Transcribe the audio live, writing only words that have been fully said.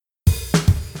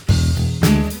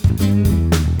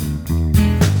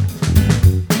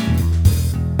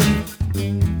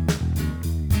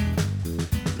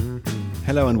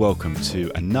Hello and welcome to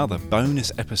another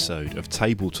bonus episode of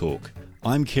Table Talk.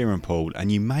 I'm Kieran Poole, and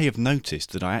you may have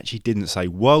noticed that I actually didn't say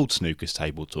World Snooker's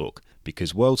Table Talk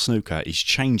because World Snooker is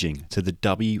changing to the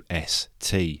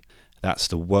WST. That's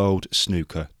the World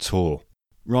Snooker Tour.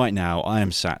 Right now I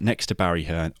am sat next to Barry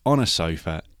Hearn on a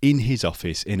sofa in his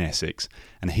office in Essex,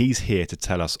 and he's here to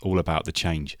tell us all about the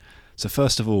change. So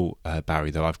first of all,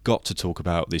 Barry, though, I've got to talk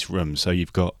about this room. So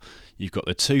you've got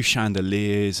the two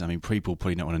chandeliers. I mean, people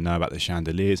probably don't want to know about the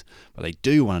chandeliers, but they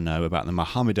do want to know about the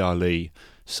Muhammad Ali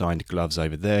signed gloves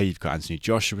over there. You've got Anthony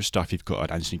Joshua stuff. You've got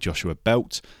an Anthony Joshua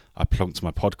belt. I plonked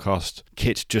my podcast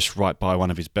kit just right by one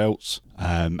of his belts.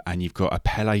 And you've got a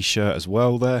Pele shirt as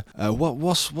well there.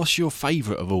 What's your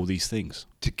favourite of all these things?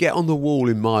 To get on the wall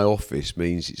in my office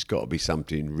means it's got to be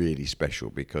something really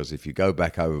special, because if you go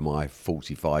back over my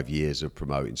 45 years of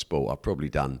promoting sport, I've probably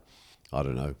done,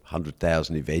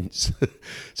 100,000 events.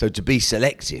 So to be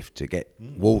selective, to get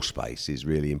wall space is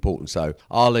really important. So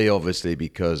Ali, obviously,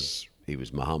 because he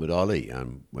was Muhammad Ali,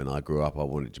 and when I grew up I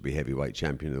wanted to be heavyweight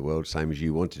champion of the world, same as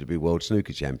you wanted to be world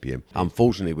snooker champion.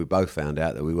 Unfortunately, we both found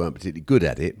out that we weren't particularly good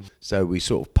at it, so we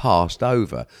sort of passed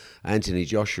over Anthony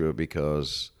Joshua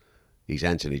because he's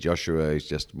Anthony Joshua. He's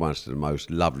just one of the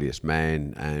most loveliest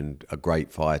man and a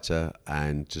great fighter,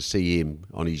 and to see him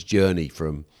on his journey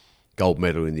from gold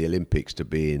medal in the Olympics to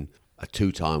being a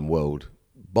two-time world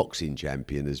boxing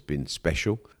champion has been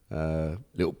special.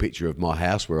 Little picture of my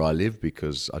house where I live,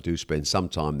 because I do spend some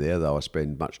time there, though I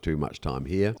spend much too much time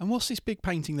here. And what's this big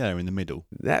painting there in the middle?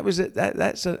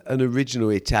 That's an original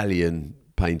Italian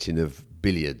painting of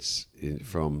billiards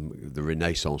from the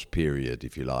Renaissance period,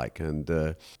 if you like. And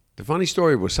the funny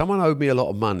story was, someone owed me a lot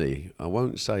of money. I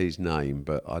won't say his name,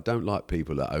 but I don't like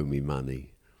people that owe me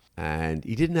money. And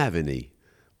he didn't have any,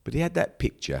 but he had that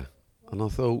picture. And I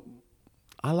thought,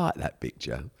 I like that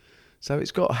picture. So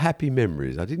it's got happy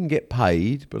memories. I didn't get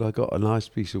paid, but I got a nice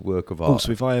piece of work of art.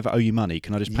 Also, if I ever owe you money,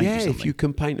 can I just paint you something? Yeah, if you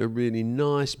can paint a really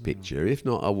nice picture. If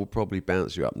not, I will probably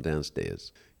bounce you up and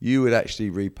downstairs. You would actually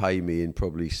repay me in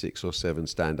probably 6 or 7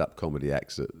 stand-up comedy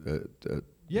acts at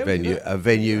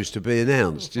venues to be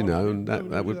announced, and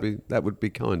that would be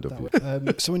kind of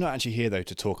you. So we're not actually here, though,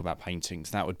 to talk about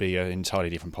paintings. That would be an entirely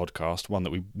different podcast, one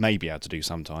that we may be able to do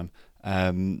sometime.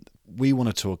 We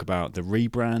want to talk about the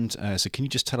rebrand. So can you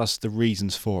just tell us the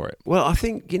reasons for it? Well, I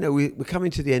think, we're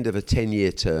coming to the end of a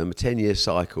 10-year term, a 10-year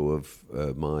cycle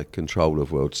of my control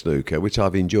of World Snooker, which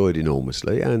I've enjoyed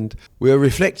enormously. And we're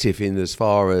reflective in as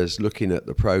far as looking at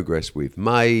the progress we've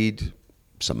made,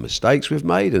 some mistakes we've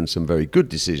made, and some very good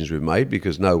decisions we've made,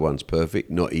 because no one's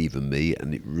perfect, not even me.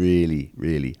 And it really,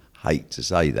 really hate to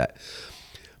say that.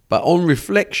 But on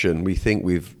reflection, we think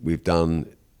we've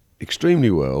done extremely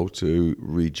well to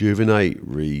rejuvenate,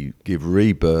 give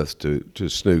rebirth to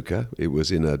snooker. It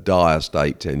was in a dire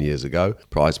state 10 years ago.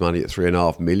 Prize money at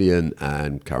 $3.5 million,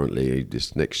 and currently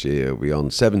this next year we're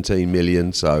on 17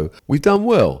 million. So we've done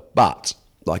well. But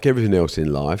like everything else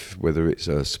in life, whether it's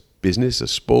a business, a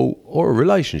sport, or a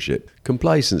relationship,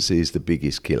 complacency is the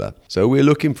biggest killer. So we're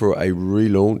looking for a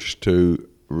relaunch to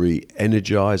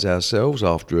re-energise ourselves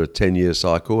after a 10-year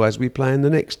cycle as we plan the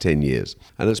next 10 years.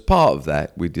 And as part of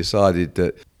that, we decided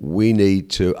that we need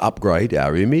to upgrade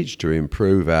our image to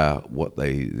improve our, what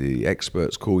the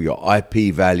experts call your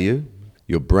IP value,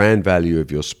 your brand value of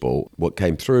your sport. What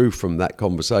came through from that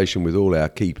conversation with all our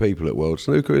key people at World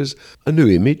Snooker is a new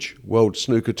image, World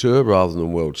Snooker Tour rather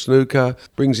than World Snooker,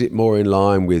 brings it more in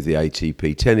line with the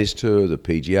ATP Tennis Tour, the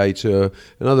PGA Tour.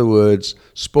 In other words,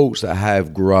 sports that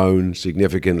have grown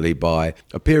significantly by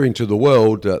appearing to the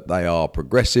world that they are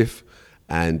progressive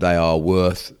and they are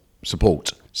worth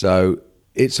support. So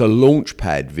it's a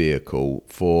launchpad vehicle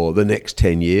for the next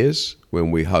 10 years,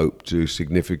 when we hope to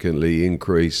significantly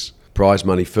increase prize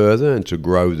money further and to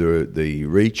grow the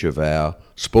reach of our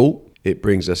sport. It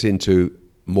brings us into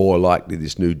more likely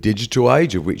this new digital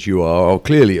age, of which you are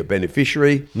clearly a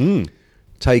beneficiary,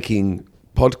 taking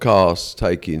podcasts,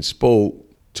 taking sport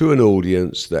to an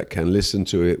audience that can listen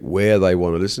to it where they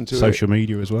want to listen to it. Social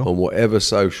media as well. On whatever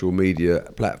social media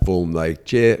platform they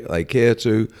care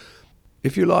to.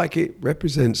 If you like, it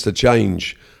represents the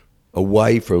change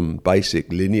away from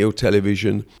basic linear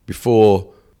television.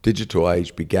 Before digital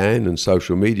age began and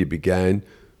social media began,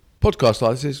 podcasts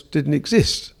like this didn't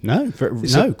exist.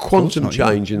 It's a quantum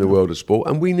change in the world of sport,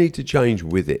 and we need to change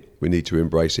with it. We need to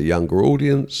embrace a younger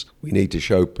audience. We need to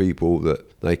show people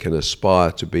that they can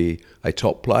aspire to be a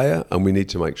top player, and we need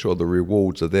to make sure the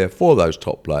rewards are there for those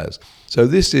top players. So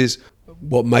this is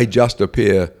what may just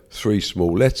appear 3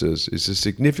 small letters, is a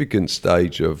significant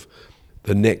stage of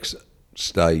the next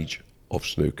stage of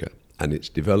snooker. and its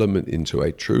development into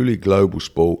a truly global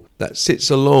sport that sits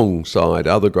alongside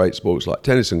other great sports like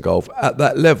tennis and golf at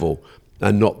that level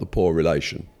and not the poor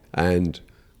relation. And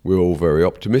we're all very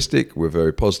optimistic. We're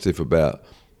very positive about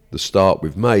the start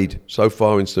we've made so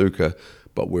far in snooker,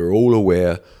 but we're all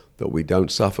aware that we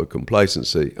don't suffer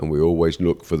complacency and we always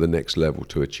look for the next level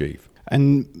to achieve.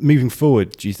 And moving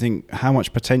forward, do you think, how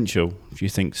much potential do you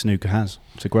think snooker has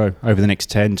to grow over the next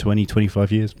 10, 20,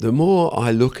 25 years? The more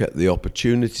I look at the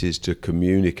opportunities to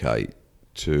communicate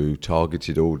to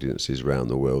targeted audiences around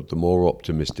the world, the more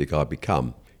optimistic I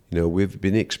become. You know, we've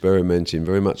been experimenting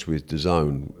very much with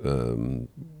DAZN,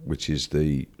 which is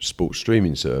the sports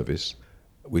streaming service,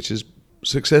 which is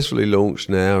successfully launched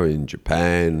now in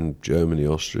Japan, Germany,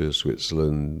 Austria,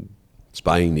 Switzerland,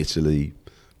 Spain, Italy,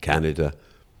 Canada,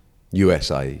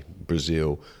 USA,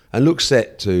 Brazil, and looks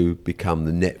set to become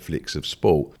the Netflix of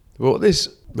sport. What this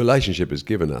relationship has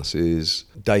given us is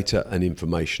data and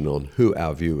information on who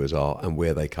our viewers are and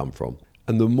where they come from.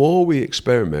 And the more we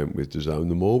experiment with DAZN,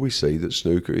 the more we see that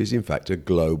snooker is in fact a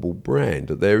global brand,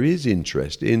 that there is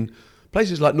interest in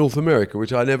places like North America,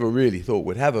 which I never really thought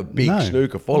would have a big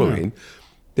snooker following. No.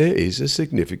 There is a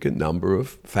significant number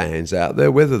of fans out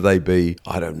there, whether they be,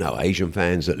 I don't know, Asian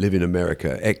fans that live in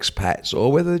America, expats,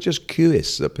 or whether they're just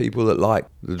curious, the people that like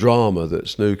the drama that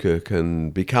snooker can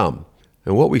become.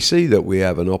 And what we see that we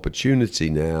have an opportunity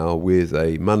now with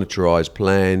a monetarised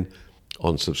plan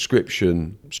on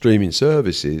subscription streaming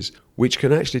services, which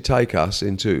can actually take us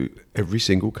into every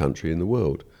single country in the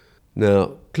world.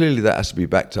 Now, clearly that has to be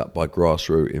backed up by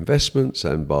grassroots investments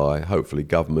and by hopefully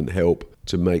government help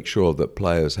to make sure that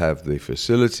players have the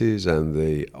facilities and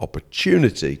the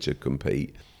opportunity to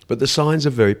compete. But the signs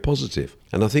are very positive.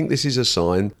 And I think this is a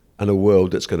sign and a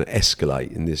world that's going to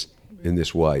escalate in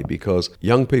this way, because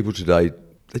young people today,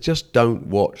 they just don't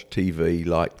watch TV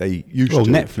like they used to. Well,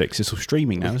 Netflix is all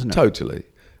streaming now, isn't it? Totally.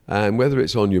 And whether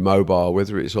it's on your mobile,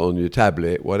 whether it's on your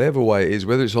tablet, whatever way it is,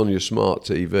 whether it's on your smart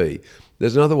TV,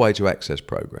 there's another way to access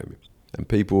programming. And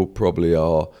people probably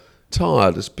are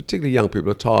tired, particularly young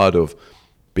people are tired of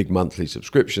big monthly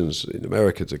subscriptions in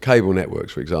America to cable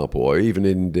networks, for example, or even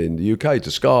in the UK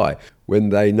to Sky, when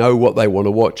they know what they want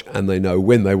to watch and they know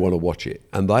when they want to watch it.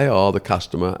 And they are the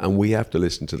customer, and we have to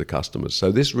listen to the customers.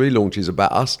 So this relaunch is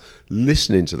about us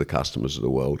listening to the customers of the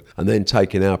world and then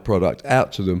taking our product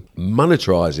out to them,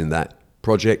 monetarising that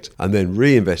project, and then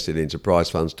reinvest it into prize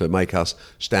funds to make us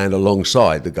stand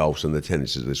alongside the golfs and the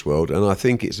tennises of this world. And I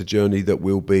think it's a journey that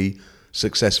will be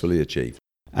successfully achieved.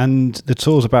 And the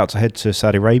tour's about to head to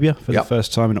Saudi Arabia for the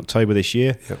first time in October this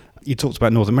year. Yep. You talked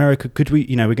about North America. Could we,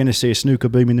 we're going to see a snooker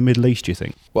boom in the Middle East, do you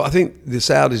think? Well, I think the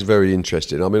Saudis are very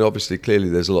interesting. I mean, obviously, clearly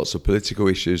there's lots of political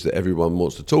issues that everyone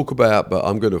wants to talk about, but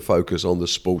I'm going to focus on the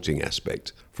sporting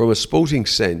aspect. From a sporting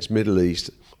sense, Middle East,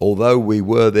 although we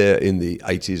were there in the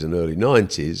 80s and early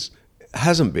 90s,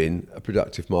 hasn't been a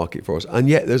productive market for us, and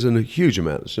yet there's a huge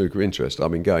amount of snooker interest. I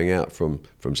mean, going out from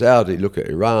Saudi, look at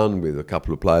Iran with a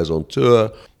couple of players on tour.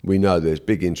 We know there's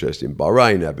big interest in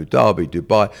Bahrain, Abu Dhabi,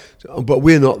 Dubai, but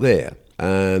we're not there.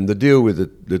 And the deal with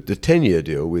the 10-year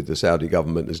deal with the Saudi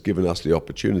government has given us the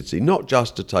opportunity not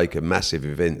just to take a massive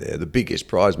event there, the biggest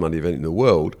prize money event in the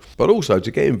world, but also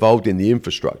to get involved in the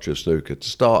infrastructure of snooker, to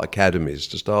start academies,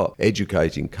 to start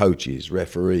educating coaches,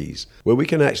 referees, where we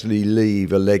can actually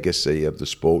leave a legacy of the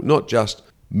sport, not just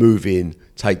move in,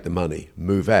 take the money,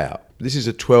 move out. This is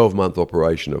a 12-month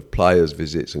operation of players'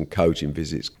 visits and coaching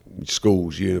visits,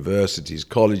 schools, universities,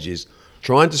 colleges,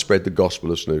 trying to spread the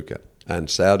gospel of snooker.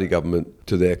 And Saudi government,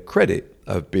 to their credit,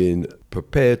 have been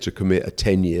prepared to commit a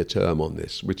 10-year term on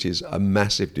this, which is a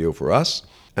massive deal for us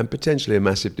and potentially a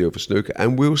massive deal for snooker.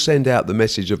 And we'll send out the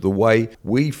message of the way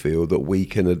we feel that we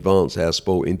can advance our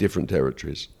sport in different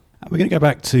territories. We're going to go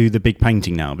back to the big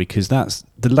painting now, because that's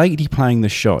the lady playing the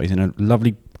shot is in a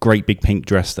lovely, great big pink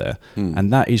dress there.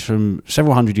 And that is from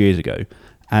several hundred years ago.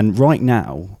 And right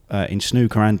now, in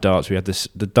snooker and darts, we had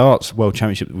the darts World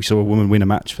Championship. We saw a woman win a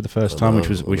match for the first time, which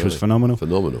was phenomenal.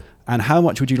 Phenomenal. And how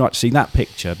much would you like to see that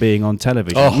picture being on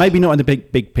television? Oh. Maybe not in the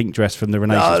big pink dress from the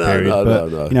Renaissance period,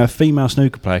 but a female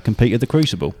snooker player compete at the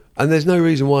Crucible. And there's no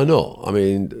reason why not. I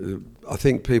mean, I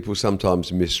think people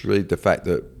sometimes misread the fact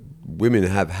that women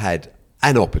have had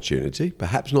an opportunity,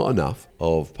 perhaps not enough,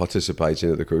 of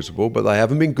participating at the Crucible, but they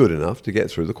haven't been good enough to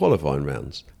get through the qualifying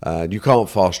rounds. You can't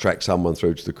fast-track someone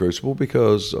through to the Crucible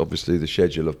because obviously the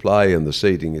schedule of play and the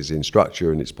seeding is in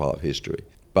structure and it's part of history.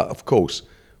 But of course,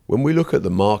 when we look at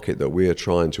the market that we are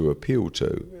trying to appeal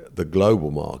to, the global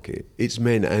market, it's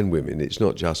men and women, it's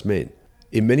not just men.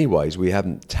 In many ways, we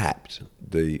haven't tapped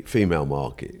the female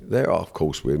market. There are, of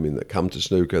course, women that come to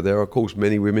snooker. There are, of course,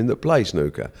 many women that play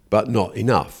snooker, but not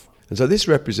enough. And so this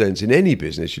represents, in any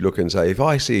business, you look and say, if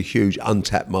I see a huge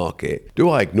untapped market, do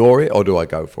I ignore it or do I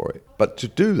go for it? But to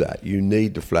do that, you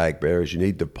need the flag bearers, you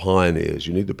need the pioneers,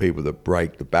 you need the people that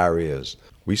break the barriers.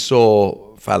 We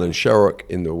saw Fallon Sherrock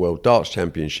in the World Darts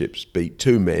Championships beat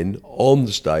 2 men on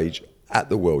the stage at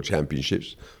the World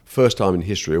Championships. First time in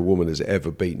history a woman has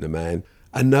ever beaten a man.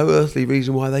 And no earthly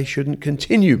reason why they shouldn't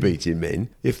continue beating men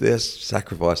if they've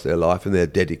sacrificed their life and they're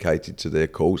dedicated to their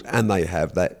cause and they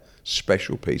have that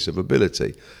special piece of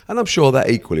ability. And I'm sure that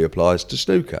equally applies to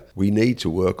snooker. We need to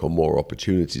work on more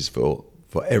opportunities for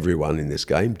everyone in this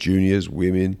game, juniors,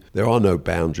 women. There are no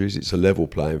boundaries. It's a level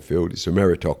playing field. It's a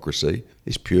meritocracy.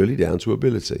 It's purely down to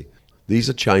ability. These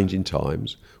are changing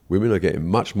times. Women are getting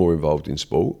much more involved in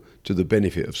sport to the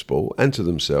benefit of sport and to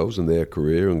themselves and their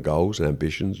career and goals and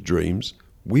ambitions, dreams.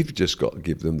 We've just got to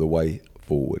give them the way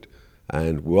forward.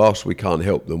 And whilst we can't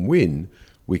help them win,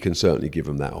 we can certainly give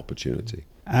them that opportunity.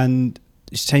 And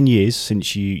it's 10 years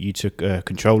since you took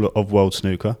control of World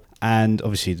Snooker, and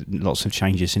obviously lots of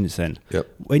changes since then. Yep.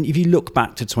 If you look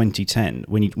back to 2010,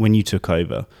 when you took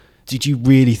over, did you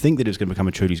really think that it was going to become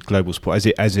a truly global sport?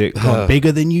 Has it gone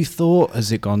bigger than you thought?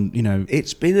 Has it gone,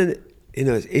 It's been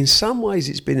in some ways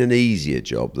it's been an easier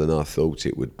job than I thought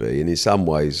it would be. And in some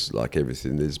ways, like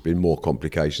everything, there's been more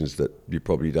complications that you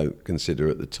probably don't consider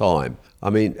at the time. I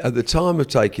mean, at the time of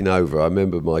taking over, I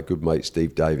remember my good mate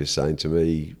Steve Davis saying to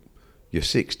me, "You're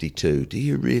 62, do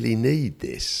you really need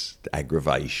this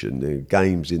aggravation? The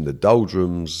games in the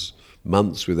doldrums,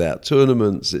 months without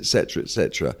tournaments, etc.,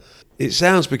 etc." It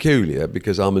sounds peculiar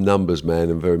because I'm a numbers man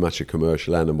and very much a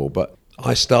commercial animal, but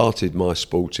I started my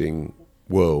sporting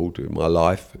world in my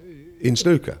life in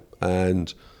snooker.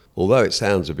 And although it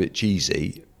sounds a bit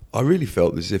cheesy, I really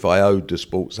felt as if I owed the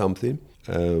sport something.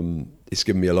 It's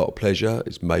given me a lot of pleasure.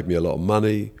 It's made me a lot of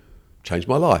money, changed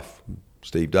my life.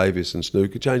 Steve Davis and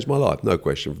snooker changed my life, no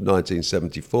question. From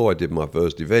 1974, I did my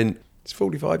first event. It's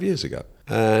 45 years ago.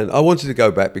 And I wanted to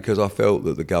go back because I felt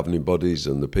that the governing bodies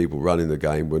and the people running the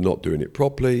game were not doing it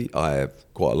properly. I have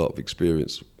quite a lot of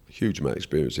experience, a huge amount of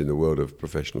experience in the world of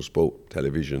professional sport,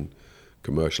 television,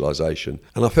 commercialisation,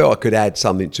 and I felt I could add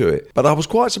something to it. But I was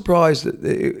quite surprised that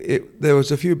there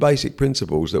was a few basic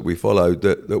principles that we followed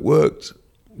that worked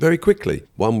very quickly.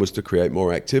 One was to create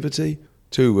more activity,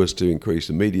 2 was to increase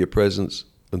the media presence,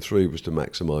 and 3 was to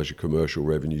maximise your commercial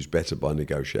revenues better by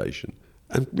negotiation.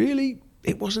 And really,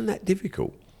 it wasn't that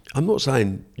difficult. I'm not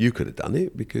saying you could have done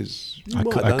it because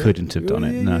I couldn't have done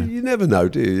it, no. You never know,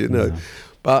 do you? No.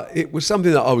 But it was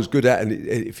something that I was good at and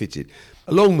it fitted.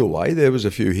 Along the way, there was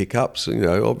a few hiccups.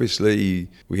 Obviously,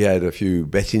 we had a few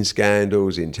betting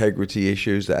scandals, integrity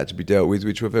issues that had to be dealt with,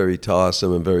 which were very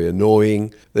tiresome and very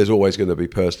annoying. There's always going to be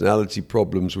personality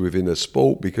problems within a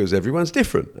sport because everyone's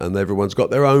different and everyone's got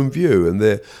their own view.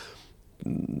 And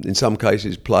in some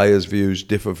cases, players' views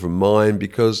differ from mine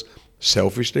because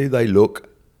selfishly they look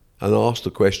and ask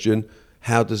the question,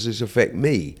 how does this affect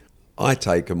me? I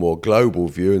take a more global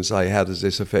view and say, how does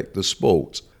this affect the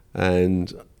sport?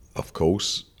 And of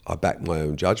course, I back my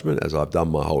own judgment as I've done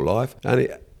my whole life.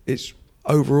 And it's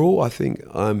overall, I think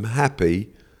I'm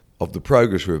happy of the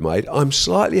progress we've made. I'm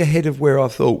slightly ahead of where I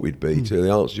thought we'd be, to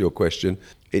answer your question.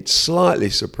 It slightly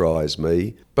surprised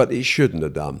me, but it shouldn't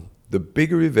have done. The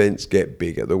bigger events get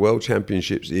bigger. The World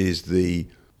Championships is the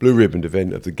blue ribbon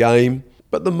event of the game,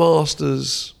 but the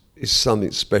Masters is something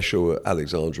special at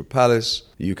Alexandra Palace.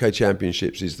 The UK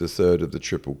Championships is the 3rd of the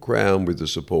Triple Crown with the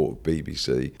support of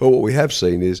BBC. But what we have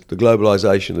seen is the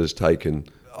globalisation has taken,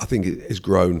 I think it has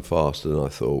grown faster than I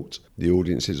thought. The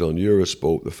audiences on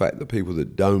Eurosport, the fact that people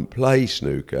that don't play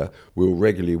snooker will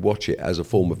regularly watch it as a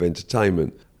form of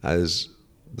entertainment, as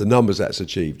the numbers that's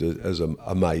achieved has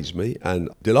amazed me and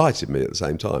delighted me at the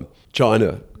same time.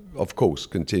 China, of course,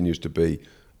 continues to be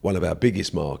one of our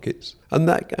biggest markets, and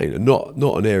that again, not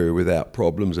an area without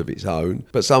problems of its own,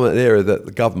 but an area that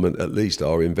the government at least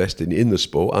are investing in the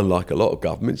sport, unlike a lot of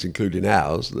governments, including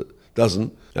ours, that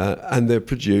doesn't. And they've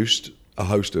produced a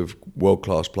host of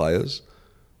world-class players.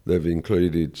 They've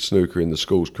included snooker in the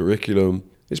school's curriculum.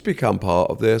 It's become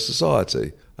part of their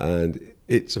society, and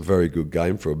it's a very good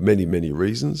game for many, many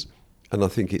reasons. And I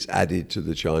think it's added to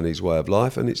the Chinese way of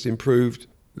life, and it's improved.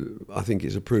 I think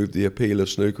it's improved the appeal of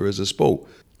snooker as a sport.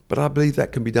 But I believe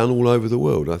that can be done all over the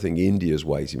world. I think India's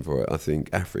waiting for it. I think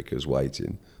Africa's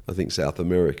waiting. I think South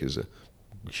America's a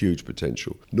huge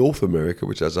potential. North America,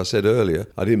 which, as I said earlier,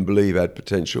 I didn't believe had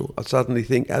potential, I suddenly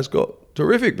think has got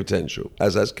terrific potential,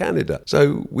 as has Canada.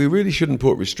 So we really shouldn't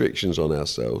put restrictions on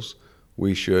ourselves.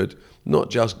 We should not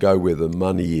just go where the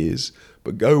money is,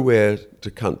 but go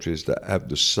to countries that have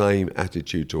the same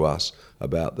attitude to us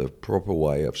about the proper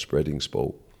way of spreading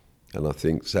sport. And I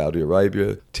think Saudi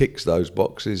Arabia ticks those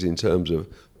boxes in terms of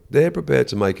they're prepared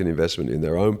to make an investment in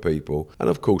their own people. And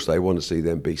of course, they want to see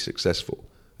them be successful.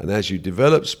 And as you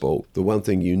develop sport, the one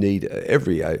thing you need at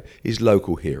every age is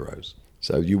local heroes.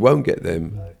 So you won't get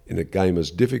them in a game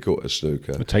as difficult as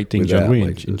snooker. We'll take Ding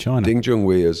Junhui in China. Ding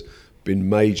Junhui has been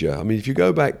major. I mean, if you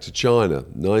go back to China,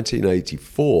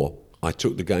 1984, I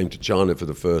took the game to China for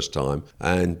the first time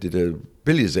and did a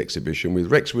billiards exhibition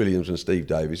with Rex Williams and Steve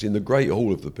Davis in the Great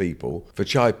Hall of the People for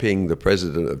Xi Jinping, the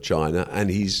president of China, and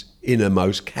his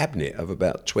innermost cabinet of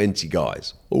about 20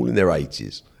 guys, all in their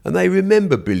 80s. And they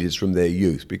remember billiards from their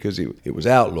youth because it was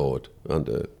outlawed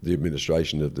under the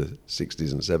administration of the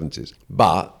 60s and 70s.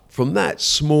 But from that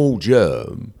small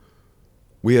germ,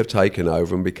 we have taken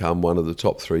over and become one of the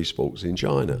top 3 sports in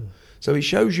China. So it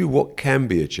shows you what can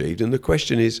be achieved. And the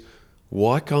question is,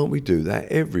 why can't we do that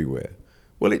everywhere?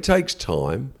 Well, it takes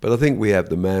time, but I think we have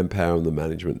the manpower and the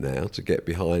management now to get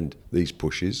behind these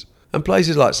pushes. And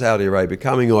places like Saudi Arabia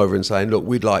coming over and saying, look,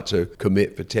 we'd like to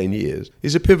commit for 10 years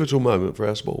is a pivotal moment for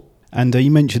our sport. And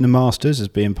you mentioned the Masters as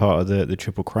being part of the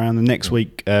Triple Crown. And next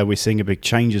week, we're seeing a big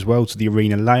change as well to the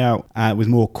arena layout with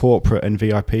more corporate and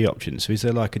VIP options. So is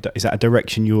there is that a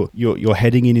direction you're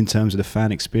heading in terms of the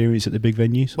fan experience at the big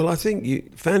venues? Well, I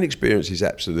think fan experience is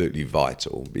absolutely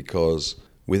vital because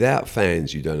without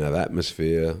fans, you don't have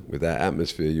atmosphere. Without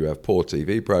atmosphere, you have poor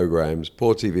TV programs.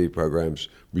 Poor TV programs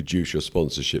reduce your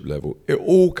sponsorship level. It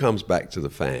all comes back to the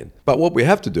fan. But what we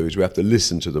have to do is we have to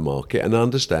listen to the market and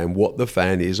understand what the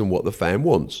fan is and what the fan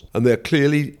wants. And there are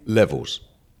clearly levels.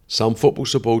 Some football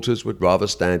supporters would rather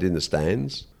stand in the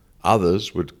stands.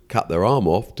 Others would cut their arm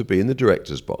off to be in the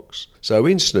director's box. So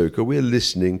in snooker, we're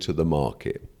listening to the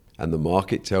market. And the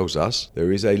market tells us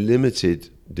there is a limited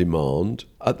demand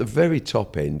at the very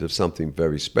top end of something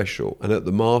very special. And at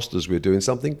the Masters, we're doing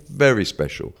something very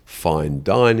special. Fine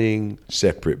dining,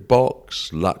 separate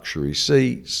box, luxury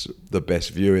seats, the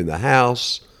best view in the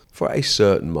house for a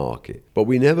certain market. But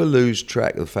we never lose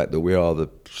track of the fact that we are the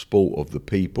sport of the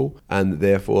people, and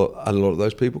therefore a lot of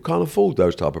those people can't afford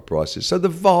those type of prices. So the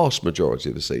vast majority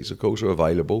of the seats, of course, are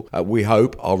available at, we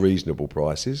hope, are reasonable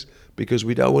prices, because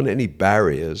we don't want any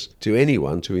barriers to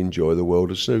anyone to enjoy the world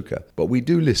of snooker. But we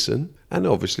do listen, and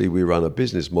obviously we run a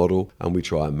business model and we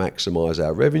try and maximise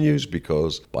our revenues,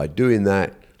 because by doing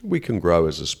that, we can grow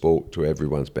as a sport to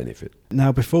everyone's benefit.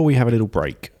 Now, before we have a little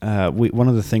break, one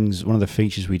of the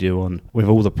features we do with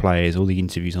all the players, all the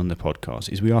interviews on the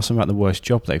podcast, is we ask them about the worst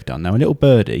job they've done. Now, a little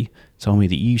birdie told me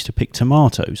that you used to pick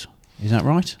tomatoes. Is that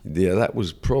right? Yeah, that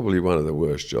was probably one of the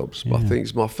worst jobs. Yeah. I think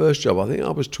it's my first job. I think I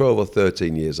was 12 or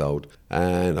 13 years old,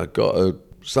 and I got a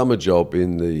summer job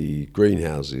in the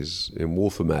greenhouses in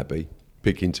Waltham Abbey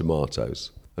picking tomatoes.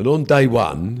 And on day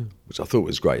one, which I thought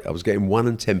was great, I was getting 1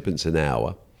 and 10 pence an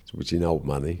hour, which in old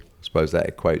money, I suppose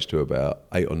that equates to about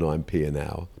 8 or 9p an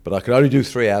hour. But I could only do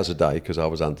 3 hours a day because I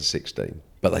was under 16.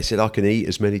 But they said I can eat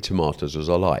as many tomatoes as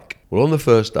I like. Well, on the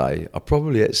first day, I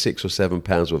probably ate 6 or 7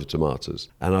 pounds worth of tomatoes.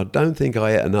 And I don't think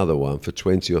I ate another one for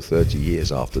 20 or 30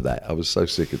 years after that. I was so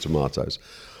sick of tomatoes.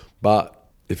 But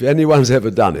if anyone's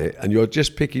ever done it, and you're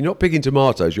just not picking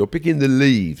tomatoes, you're picking the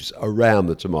leaves around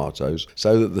the tomatoes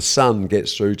so that the sun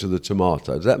gets through to the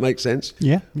tomato. Does that make sense?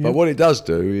 Yeah. But what it does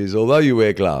do is, although you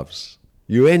wear gloves,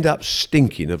 you end up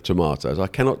stinking of tomatoes. I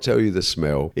cannot tell you the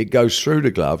smell. It goes through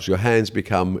the gloves. Your hands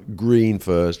become green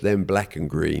first, then black and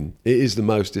green. It is the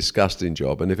most disgusting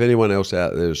job. And if anyone else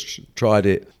out there has tried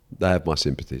it, they have my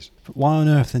sympathies. But why on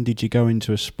earth then did you go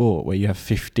into a sport where you have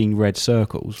 15 red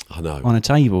circles on a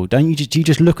table? Do you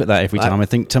just look at that every time and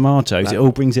think tomatoes? It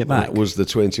all brings it back. That was the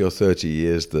 20 or 30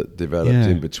 years that developed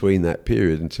in between that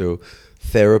period until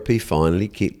therapy finally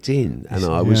kicked in, and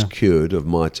I was cured of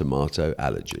my tomato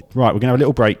allergy. Right, we're going to have a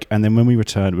little break, and then when we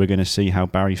return, we're going to see how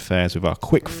Barry fares with our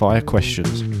quick fire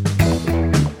questions.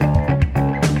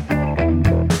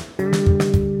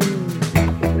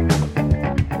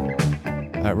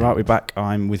 Right, we're back.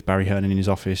 I'm with Barry Hearn in his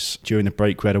office. During the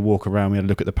break, we had a walk around. We had a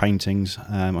look at the paintings.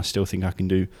 I still think I can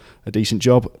do a decent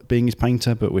job being his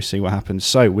painter, but we'll see what happens.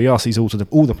 So we asked these all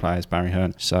the players, Barry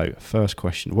Hearn. So first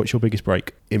question, what's your biggest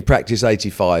break? In practice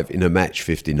 85, in a match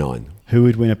 59. Who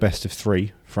would win a best of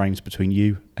 3 frames between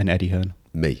you and Eddie Hearn?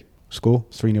 Me. Score,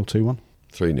 3-0, 2-1?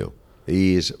 3-0.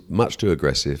 He is much too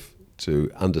aggressive to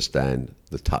understand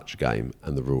the touch game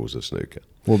and the rules of snooker.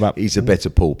 What about? He's a better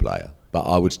pool player. But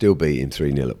I would still beat him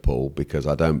 3-0 at pool, because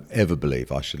I don't ever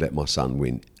believe I should let my son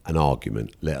win an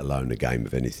argument, let alone a game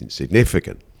of anything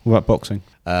significant. What about boxing?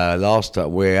 Last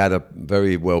time we had a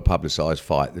very well publicised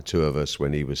fight, the two of us,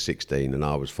 when he was 16 and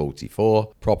I was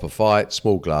 44. Proper fight,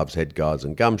 small gloves, head guards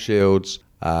and gum shields.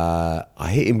 I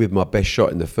hit him with my best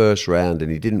shot in the first round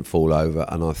and he didn't fall over,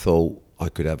 and I thought I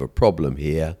could have a problem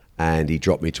here. And he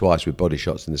dropped me twice with body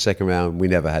shots in the second round. We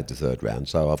never had the third round,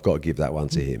 so I've got to give that one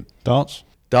to him. Darts,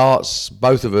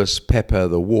 both of us pepper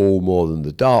the wall more than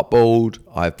the dartboard.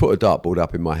 I've put a dartboard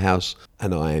up in my house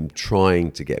and I am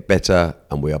trying to get better,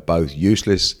 and we are both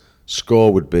useless.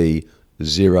 Score would be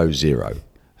 0-0.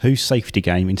 Whose safety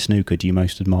game in snooker do you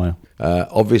most admire?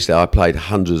 Obviously, I played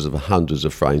hundreds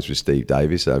of frames with Steve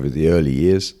Davis over the early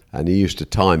years, and he used to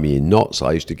tie me in knots.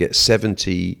 I used to get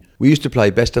 70. We used to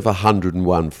play best of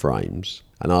 101 frames,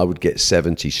 and I would get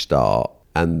 70 start.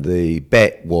 And the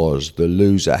bet was the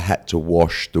loser had to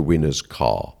wash the winner's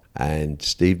car. And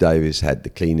Steve Davis had the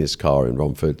cleanest car in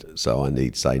Romford, so I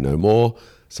need say no more.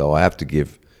 So I have to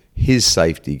give his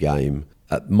safety game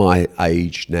at my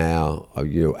age now.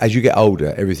 As you get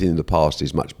older, everything in the past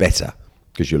is much better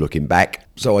because you're looking back.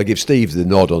 So I give Steve the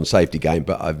nod on safety game,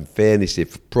 but in fairness,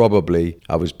 if probably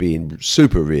I was being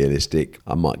super realistic,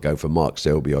 I might go for Mark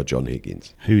Selby or John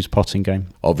Higgins. Whose potting game?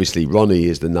 Obviously, Ronnie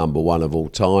is the number one of all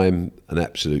time, an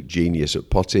absolute genius at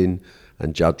potting,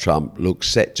 and Judd Trump looks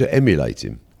set to emulate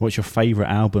him. What's your favourite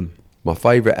album? My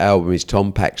favourite album is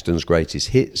Tom Paxton's Greatest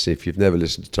Hits. If you've never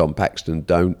listened to Tom Paxton,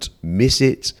 don't miss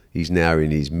it. He's now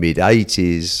in his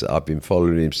mid-80s. I've been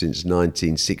following him since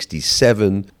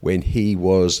 1967 when he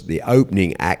was the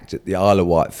opening act at the Isle of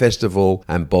Wight Festival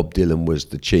and Bob Dylan was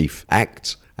the chief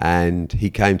act. And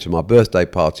he came to my birthday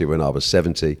party when I was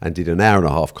 70 and did an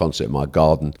hour-and-a-half concert in my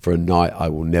garden for a night I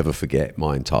will never forget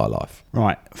my entire life.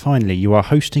 Right, finally, you are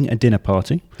hosting a dinner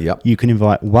party. Yep. You can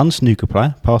invite one snooker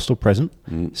player, past or present,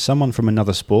 someone from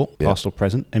another sport, past or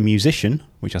present, a musician,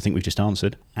 which I think we've just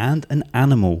answered, and an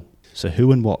animal. So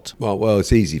who and what? Well,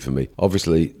 it's easy for me.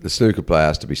 Obviously, the snooker player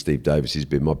has to be Steve Davis. He's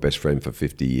been my best friend for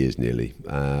 50 years nearly.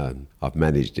 I've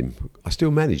managed him. I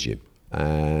still manage him.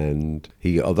 And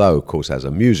he, although of course has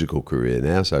a musical career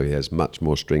now, so he has much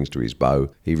more strings to his bow,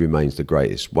 he remains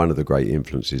one of the great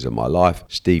influences of my life.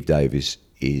 Steve Davis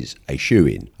is a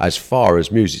shoo-in. As far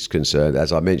as music's concerned,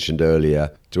 as I mentioned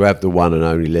earlier, to have the one and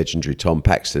only legendary Tom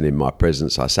Paxton in my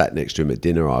presence, I sat next to him at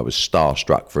dinner. I was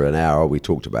starstruck for an hour. We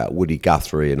talked about Woody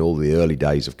Guthrie and all the early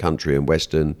days of country and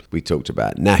western. We talked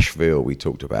about Nashville. We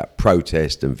talked about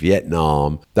protest and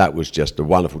Vietnam. That was just a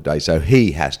wonderful day. So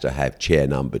he has to have chair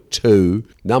number 2.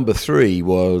 Number 3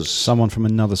 was... Someone from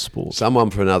another sport.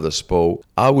 Someone from another sport.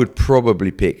 I would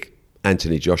probably pick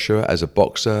Anthony Joshua as a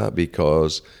boxer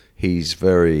because he's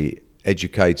very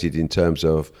educated in terms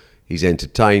of he's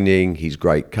entertaining, he's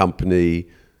great company,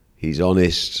 he's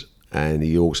honest, and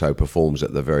he also performs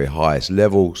at the very highest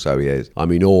level. So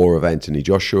I'm in awe of Anthony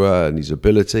Joshua and his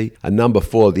ability. And number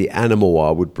 4, the animal I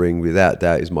would bring without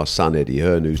doubt is my son Eddie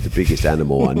Hearn, who's the biggest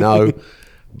animal I know,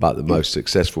 but the most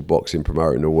successful boxing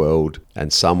promoter in the world,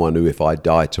 and someone who, if I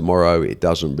die tomorrow, it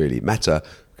doesn't really matter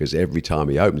because every time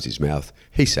he opens his mouth,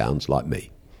 he sounds like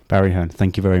me. Barry Hearn,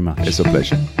 thank you very much. It's a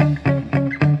pleasure.